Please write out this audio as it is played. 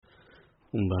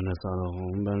红班的撒的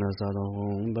红班的撒的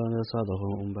红班的撒的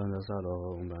红班的撒的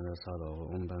红班的撒的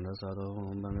红班的撒的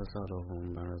红班的撒的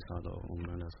红班的撒的红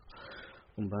班的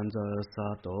红班的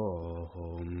撒的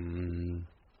红。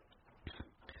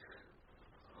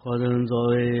华人作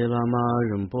为喇嘛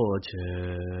仁波切，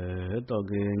到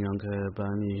给娘开班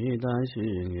尼单西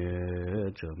耶，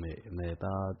这妹把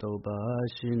都把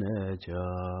西内讲，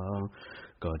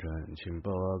高真清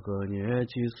报个年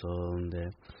纪送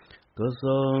的。歌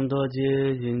颂多吉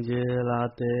金吉拉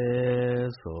德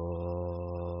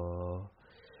索，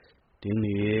顶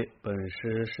礼本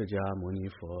师释迦牟尼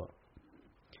佛，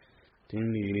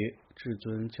顶礼至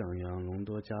尊降阳龙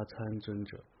多加参尊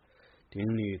者，顶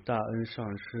礼大恩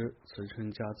上师慈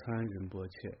称加参仁波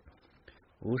切，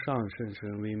无上甚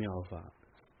深微妙法，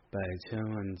百千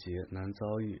万劫难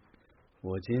遭遇，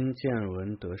我今见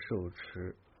闻得受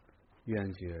持，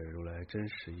愿解如来真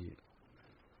实义。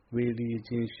为历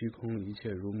尽虚空一切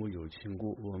如母有情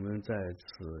故，我们在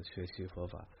此学习佛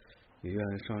法，也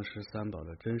愿上师三宝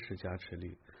的真实加持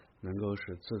力，能够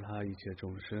使自他一切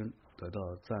众生得到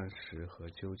暂时和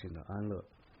究竟的安乐。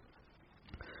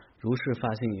如是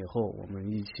发心以后，我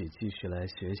们一起继续来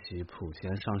学习普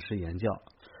贤上师言教。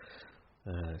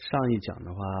上一讲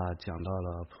的话讲到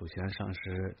了普贤上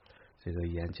师这个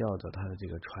言教的他的这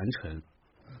个传承。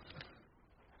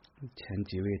前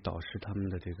几位导师他们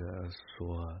的这个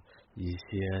所一些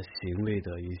行为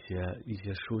的一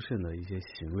些殊胜的一些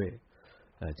行为，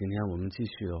今天我们继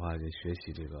续的话就学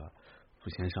习这个普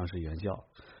贤上师言教，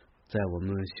在我们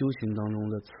修行当中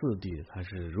的次第，它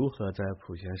是如何在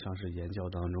普贤上师言教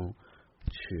当中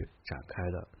去展开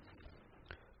的。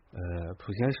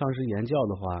普贤上师言教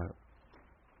的话，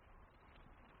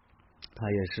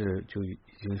它也是就已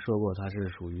经说过，它是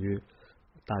属于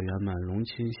大圆满融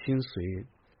清心随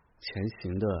前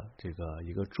行的这个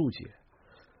一个注解，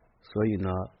所以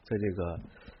呢，在这个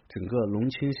整个融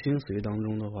清心随当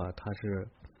中的话，它是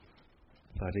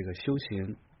把这个修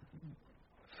行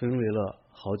分为了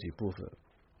好几部分，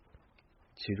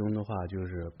其中的话就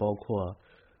是包括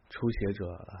初学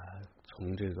者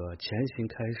从这个前行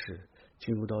开始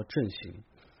进入到正行，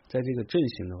在这个正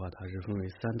行的话，它是分为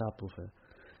三大部分，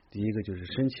第一个就是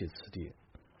升起次第，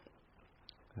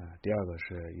第二个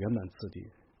是圆满次第。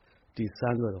第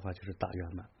三个的话就是大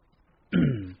圆满。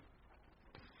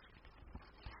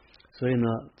所以呢，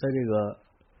在这个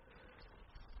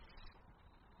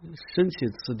升起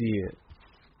次第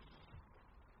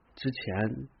之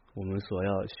前，我们所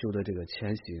要修的这个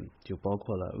前行就包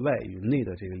括了外与内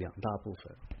的这个两大部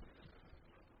分。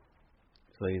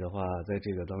所以的话，在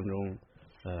这个当中，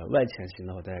外前行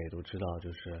的话，大家也都知道，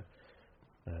就是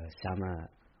暇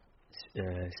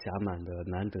满的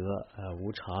难得，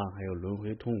无常，还有轮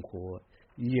回痛苦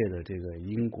业的这个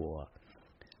因果，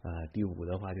第五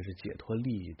的话就是解脱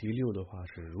利益，第六的话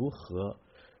是如何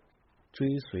追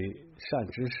随善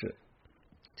知识，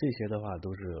这些的话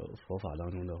都是佛法当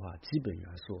中的话基本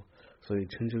元素，所以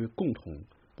称之为共同，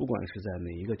不管是在哪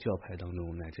一个教派当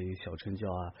中，乃至于小乘教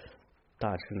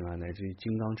大乘乃至于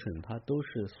金刚乘，它都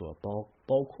是所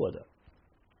包括的。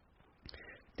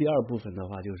第二部分的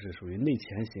话就是属于内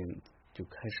前行，就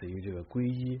开始于这个皈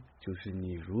依，就是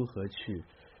你如何去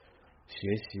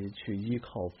学习去依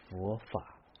靠佛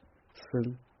法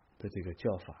僧的这个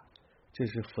教法，这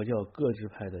是佛教各支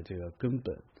派的这个根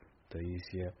本的一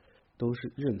些都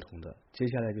是认同的。接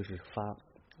下来就是发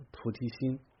菩提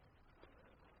心，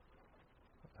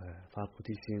发菩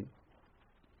提心。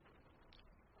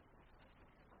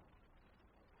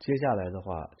接下来的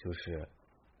话就是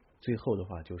最后的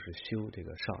话就是修这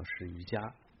个上师瑜伽。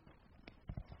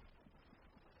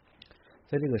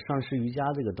在这个上师瑜伽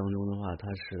这个当中的话，它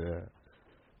是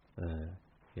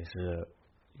也是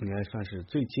应该算是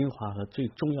最精华和最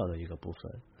重要的一个部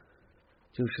分，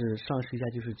就是上师瑜伽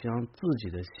就是将自己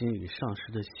的心与上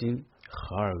师的心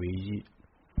合二为一。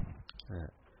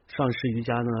上师瑜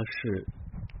伽呢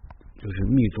就是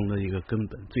密宗的一个根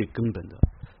本，最根本的。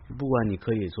不管你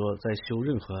可以说在修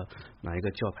任何哪一个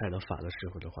教派的法的时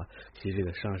候的话，其实这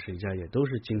个上师瑜伽也都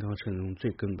是金刚乘中最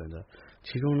根本的。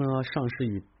其中呢，上师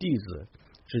与弟子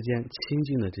之间亲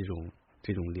近的这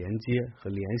种连接和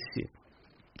联系，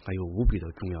还有无比的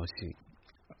重要性。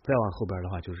再往后边的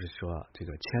话，就是说这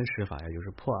个千识法，也就是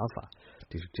破瓦法，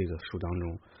就是这个书当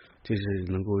中，这是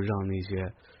能够让那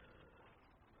些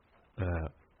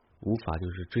无法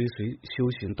就是追随修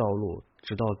行道路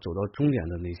直到走到终点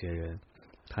的那些人，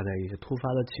他在一些突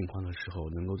发的情况的时候，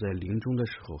能够在临终的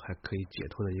时候还可以解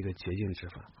脱的一个捷径之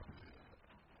法。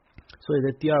所以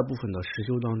在第二部分的实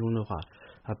修当中的话，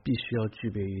他必须要具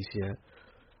备一些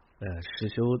实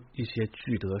修一些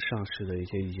具德上师的一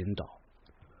些引导。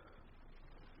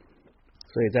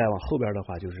所以再往后边的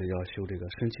话，就是要修这个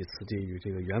升起次第与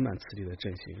这个圆满次第的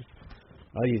阵型，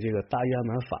而以这个大圆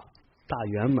满法、大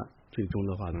圆满，最终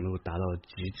的话能够达到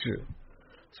极致。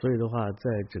所以的话，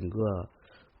在整个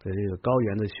的这个高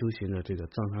原的修行的这个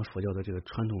藏传佛教的这个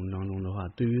传统当中的话，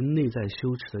对于内在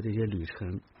修持的这些旅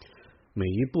程，每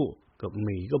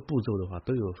一个步骤的话，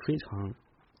都有非常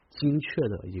精确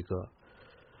的一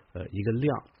个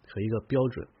量和一个标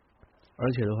准。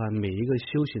而且的话，每一个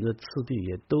修行的次第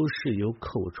也都是有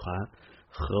口传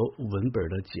和文本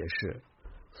的解释。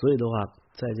所以的话，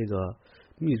在这个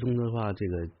密宗的话，这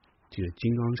个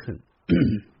金刚乘，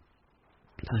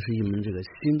它是一门这个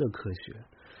新的科学，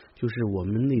就是我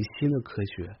们内心的科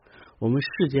学。我们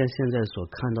世间现在所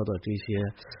看到的这些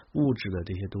物质的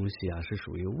这些东西啊，是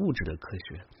属于物质的科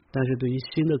学。但是对于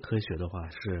新的科学的话，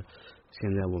是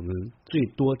现在我们最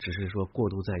多只是说过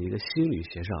渡在一个心理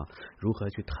学上如何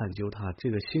去探究它。这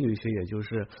个心理学也就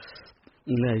是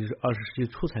应该就是20世纪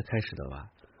初才开始的吧，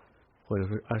或者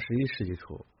说21世纪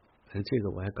初，这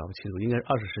个我还搞不清楚，应该是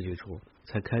20世纪初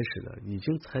才开始的，已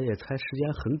经也才时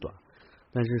间很短。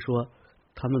但是说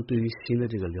他们对于新的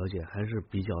这个了解还是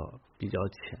比较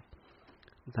浅。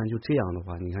但就这样的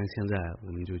话，你看现在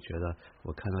我们就觉得，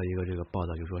我看到一个这个报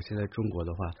道，就说现在中国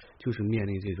的话，就是面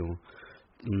临这种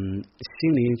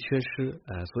心灵缺失，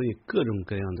所以各种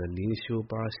各样的灵修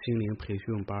班、心灵培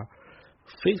训班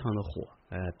非常的火，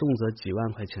动辄几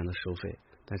万块钱的收费，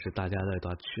但是大家的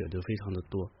去的都非常的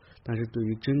多。但是对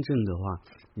于真正的话，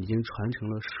已经传承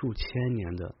了数千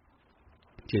年的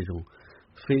这种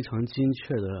非常精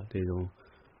确的这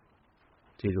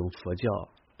种佛教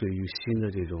对于新的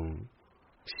这种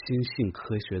心性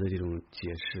科学的这种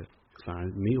解释，反而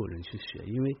没有人去学，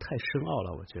因为太深奥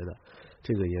了。我觉得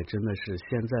这个也真的是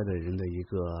现在的人的一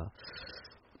个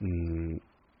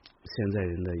现在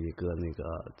人的一个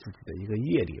自己的一个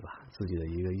业力吧，自己的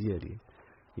一个业力。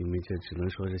因为这只能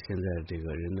说是现在这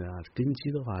个人的根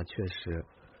基的话，确实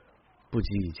不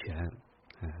及以前，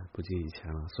不及以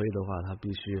前了。所以的话，他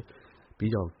必须比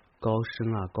较高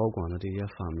深高广的这些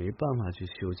法没办法去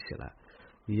修起来，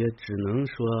也只能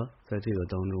说在这个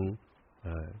当中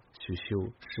去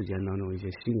修世间当中一些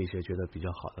心理学觉得比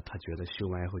较好的，他觉得修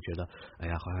完以后觉得哎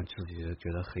呀，好像自己觉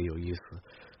得很有意思，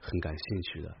很感兴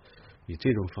趣的，以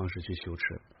这种方式去修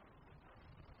持。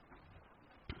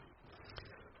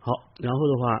好，然后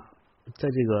的话，在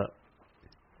这个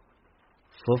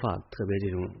佛法，特别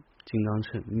这种金刚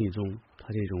乘密宗，它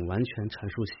这种完全阐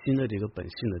述新的这个本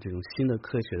性的这种新的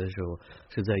科学的时候，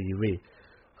是在一位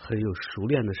很有熟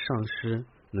练的上师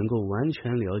能够完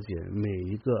全了解每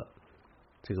一个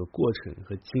这个过程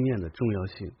和经验的重要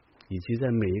性，以及在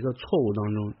每一个错误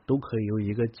当中都可以有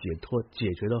一个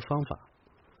解决的方法。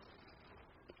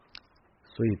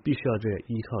所以必须要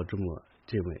依靠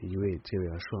这位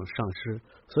上师。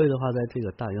所以的话，在这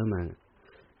个大圆满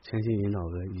潜心引导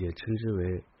文也称之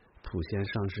为普贤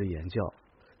上师言教。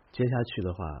接下去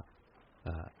的话，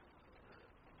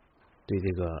对这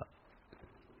个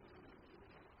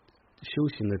修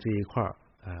行的这一块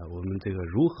我们这个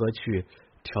如何去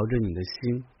调整你的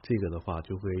心，这个的话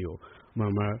就会有慢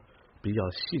慢比较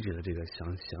细致的这个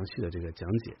详细的这个讲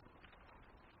解。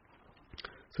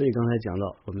所以刚才讲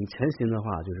到我们前行的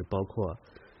话，就是包括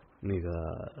那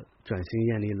个转心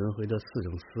厌离轮回的4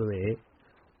种思维，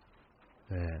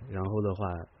然后的话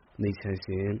内前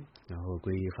行，然后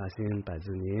皈依发心百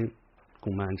字明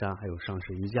供曼扎，还有上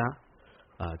师瑜伽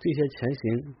这些前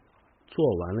行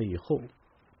做完了以后，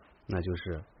那就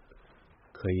是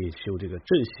可以修这个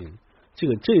正行。这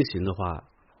个正行的话，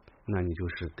那你就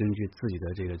是根据自己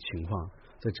的这个情况，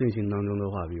在正行当中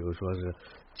的话，比如说是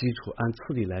基础按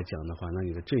次第来讲的话，那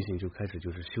你的正行就开始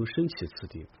就是修升起次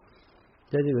第。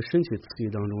在这个升起次第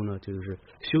当中呢，就是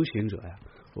修行者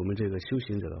我们这个修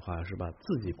行者的话是把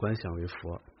自己观想为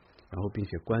佛，然后并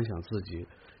且观想自己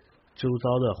周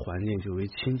遭的环境就为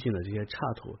清净的这些刹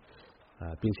土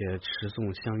并且持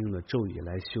诵相应的咒语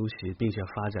来修习，并且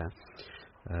发展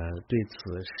对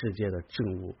此世界的证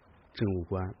悟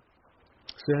观。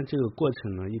虽然这个过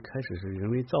程呢一开始是人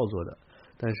为造作的，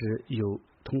但是有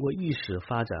通过意识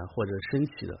发展或者升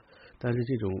起的，但是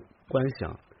这种观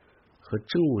想和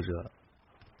证悟者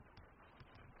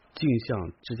镜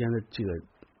像之间的这个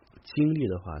经历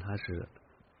的话，它是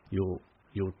有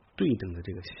对等的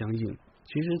这个相应。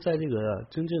其实在这个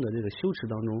真正的这个修持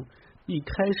当中，一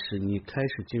开始你开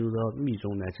始进入到密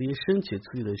宗乃至于升起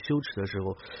自己的修持的时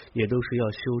候，也都是要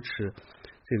修持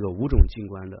这个5种静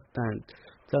观的。但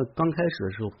在刚开始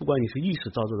的时候，不管你是意识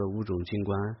造作的5种静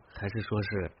观，还是说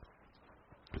是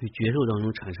对觉受当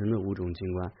中产生的5种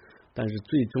静观，但是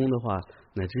最终的话，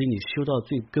乃至于你修到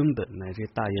最根本，乃至于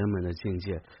大圆满的境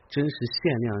界，真实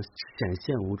限量显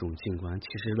现五种境观，其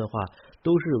实的话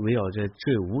都是围绕着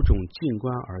这五种境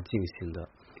观而进行的，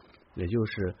也就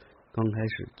是刚开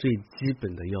始最基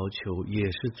本的要求，也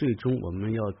是最终我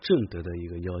们要证得的一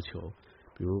个要求。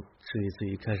比如这一次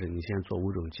一开始你先做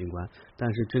五种境观，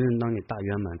但是真正当你大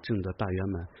圆满证得大圆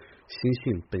满心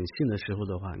性本性的时候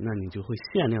的话，那你就会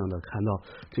限量的看到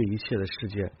这一切的世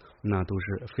界，那都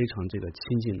是非常这个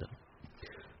亲近的。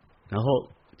然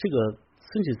后这个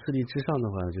身体次第之上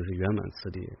的话，就是圆满次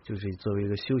第，就是作为一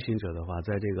个修行者的话，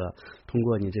在这个通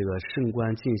过你这个圣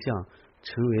观镜像，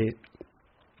成为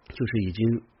就是已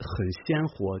经很鲜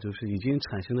活，就是已经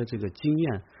产生了这个经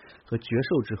验和觉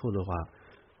受之后的话，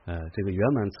这个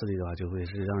圆满次第的话，就会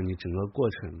是让你整个过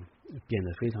程变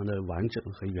得非常的完整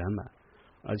和圆满。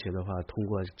而且的话，通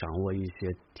过掌握一些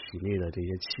体内的这些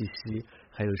气息，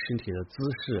还有身体的姿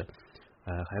势，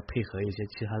还配合一些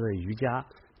其他的瑜伽，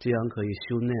这样可以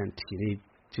修炼体内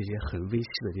这些很微细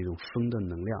的这种风的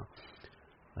能量，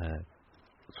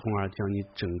从而将你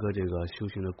整个这个修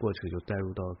行的过程就带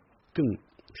入到更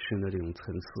深的这种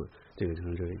层次，这个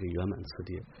称之为一个圆满次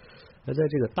第。而在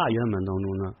这个大圆满当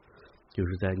中呢，就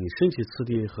是在你身体次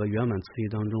第和圆满次第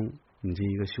当中，你这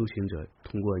一个修行者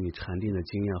通过你禅定的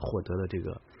经验获得了这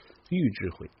个喻智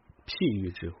慧、譬喻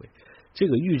智慧。这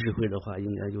个喻智慧的话，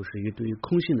应该就是对于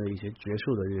空性的一些觉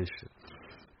受的认识，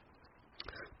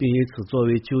并以此作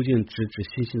为究竟直指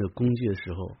心性的工具的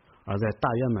时候，而在大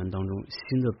圆满当中，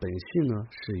心的本性呢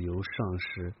是由上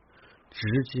师直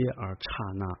接而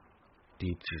刹那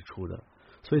地指出的。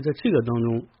所以在这个当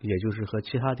中，也就是和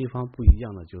其他地方不一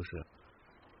样的，就是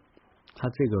它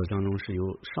这个当中是由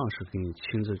上师给你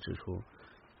亲自指出，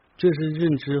这是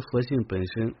认知佛性本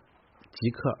身即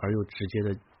刻而又直接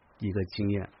的一个经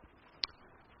验。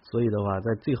所以的话，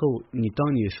在最后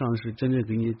当你上师真正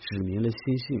给你指明了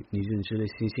心性，你认知了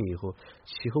心性以后，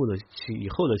以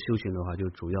后的修行的话，就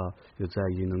主要就在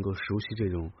于能够熟悉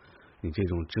你这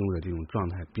种证悟的这种状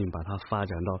态，并把它发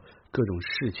展到各种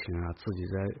事情啊，自己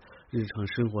在日常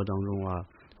生活当中啊，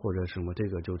或者什么，这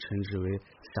个就称之为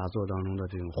下座当中的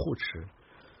这种护持。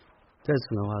在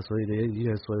此的话，所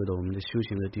有的我们的修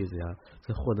行的弟子呀，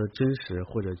在获得真实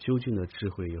或者究竟的智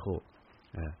慧以后，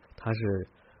他是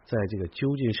在这个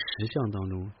究竟实相当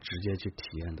中直接去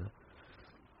体验的。